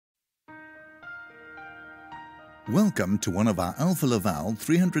Welcome to one of our Alfa Laval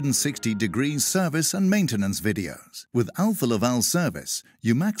 360-degree service and maintenance videos. With Alfa Laval Service,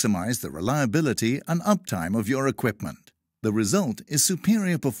 you maximize the reliability and uptime of your equipment. The result is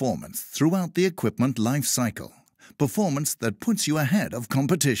superior performance throughout the equipment life cycle, performance that puts you ahead of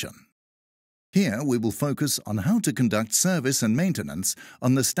competition. Here we will focus on how to conduct service and maintenance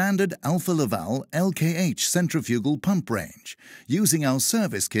on the standard Alfa Laval LKH centrifugal pump range, using our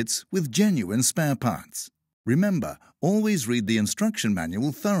service kits with genuine spare parts. Remember, always read the instruction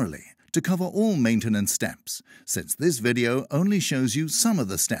manual thoroughly to cover all maintenance steps, since this video only shows you some of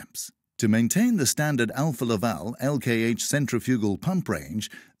the steps. To maintain the standard Alfa Laval LKH centrifugal pump range,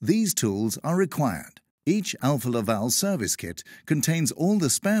 these tools are required. Each Alfa Laval service kit contains all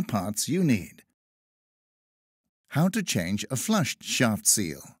the spare parts you need. How to change a flushed shaft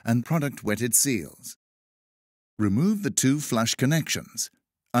seal and product wetted seals. Remove the two flush connections.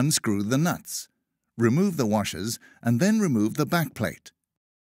 Unscrew the nuts. Remove the washers and then remove the backplate.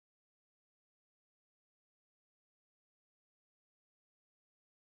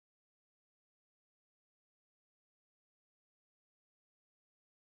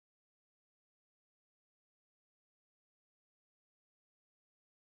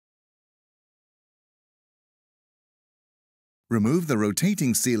 Remove the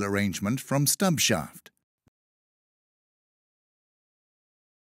rotating seal arrangement from stub shaft.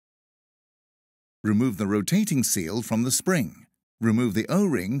 Remove the rotating seal from the spring. Remove the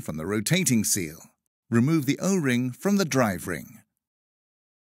O-ring from the rotating seal. Remove the O-ring from the drive ring.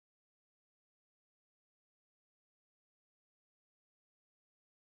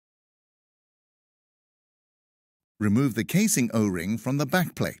 Remove the casing O-ring from the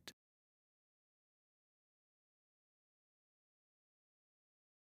backplate.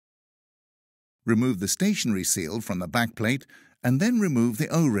 Remove the stationary seal from the backplate and then remove the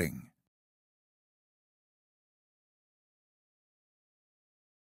O-ring.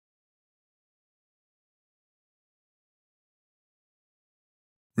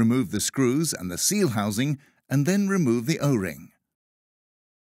 Remove the screws and the seal housing and then remove the O-ring.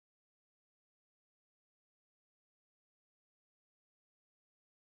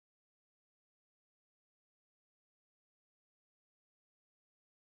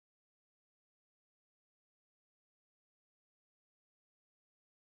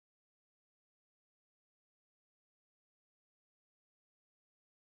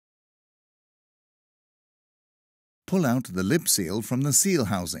 Pull out the lip seal from the seal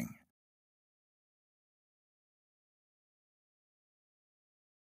housing.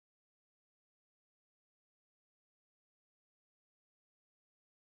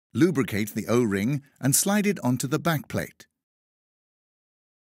 Lubricate the O-ring and slide it onto the backplate.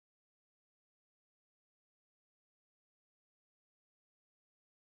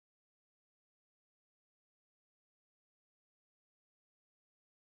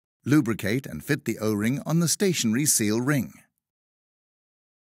 Lubricate and fit the O-ring on the stationary seal ring.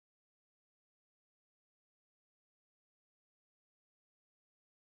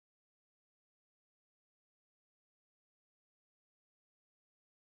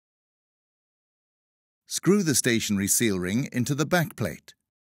 Screw the stationary seal ring into the backplate.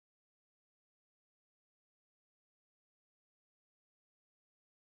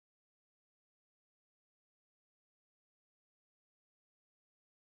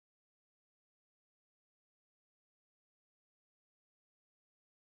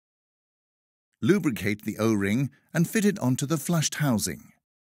 Lubricate the O-ring and fit it onto the flushed housing.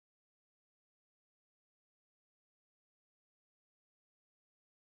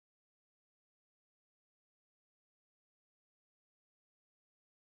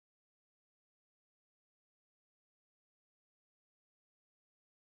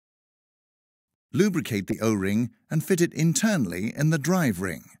 Lubricate the O-ring and fit it internally in the drive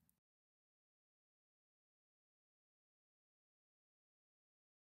ring.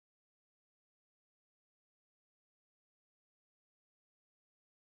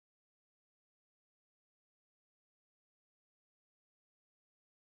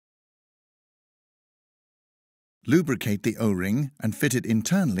 Lubricate the O-ring and fit it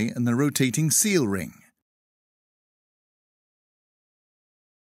internally in the rotating seal ring.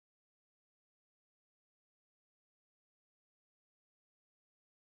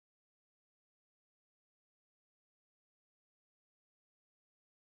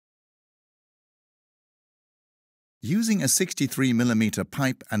 Using a 63mm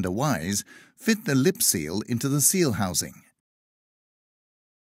pipe and a wise, fit the lip seal into the seal housing.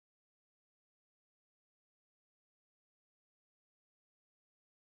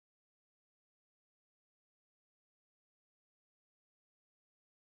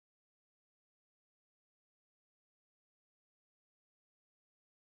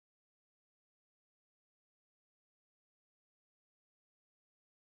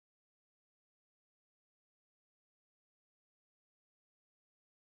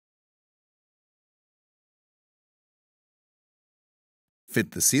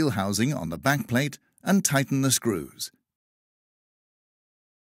 Fit the seal housing on the backplate and tighten the screws.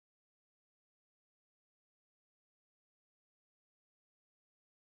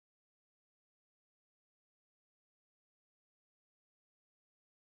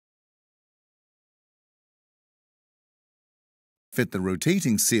 Fit the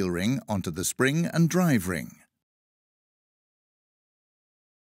rotating seal ring onto the spring and drive ring.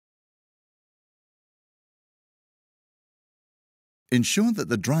 Ensure that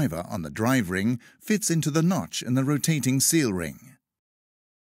the driver on the drive ring fits into the notch in the rotating seal ring.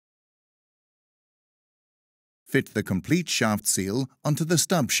 Fit the complete shaft seal onto the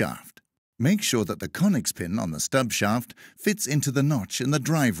stub shaft. Make sure that the connix pin on the stub shaft fits into the notch in the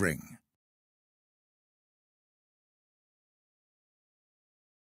drive ring.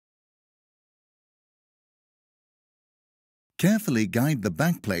 Carefully guide the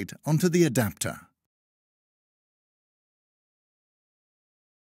backplate onto the adapter.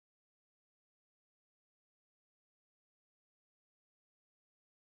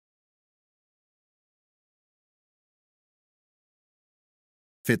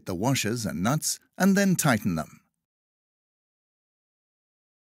 Fit the washers and nuts and then tighten them.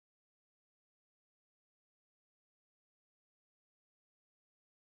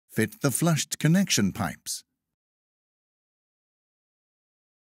 Fit the flushed connection pipes.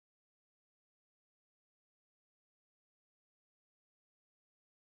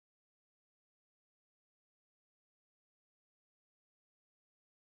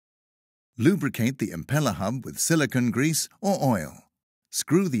 Lubricate the impeller hub with silicone grease or oil.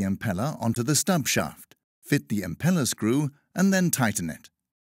 Screw the impeller onto the stub shaft. Fit the impeller screw and then tighten it.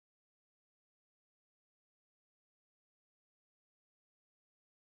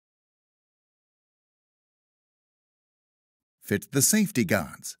 Fit the safety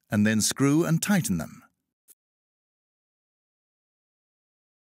guards and then screw and tighten them.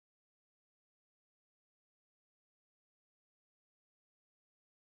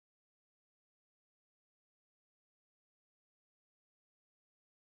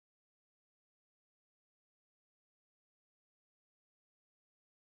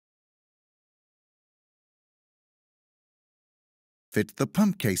 Fit the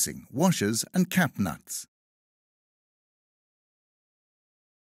pump casing, washers and cap nuts.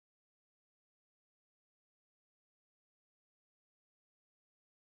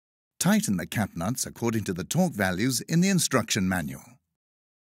 Tighten the cap nuts according to the torque values in the instruction manual.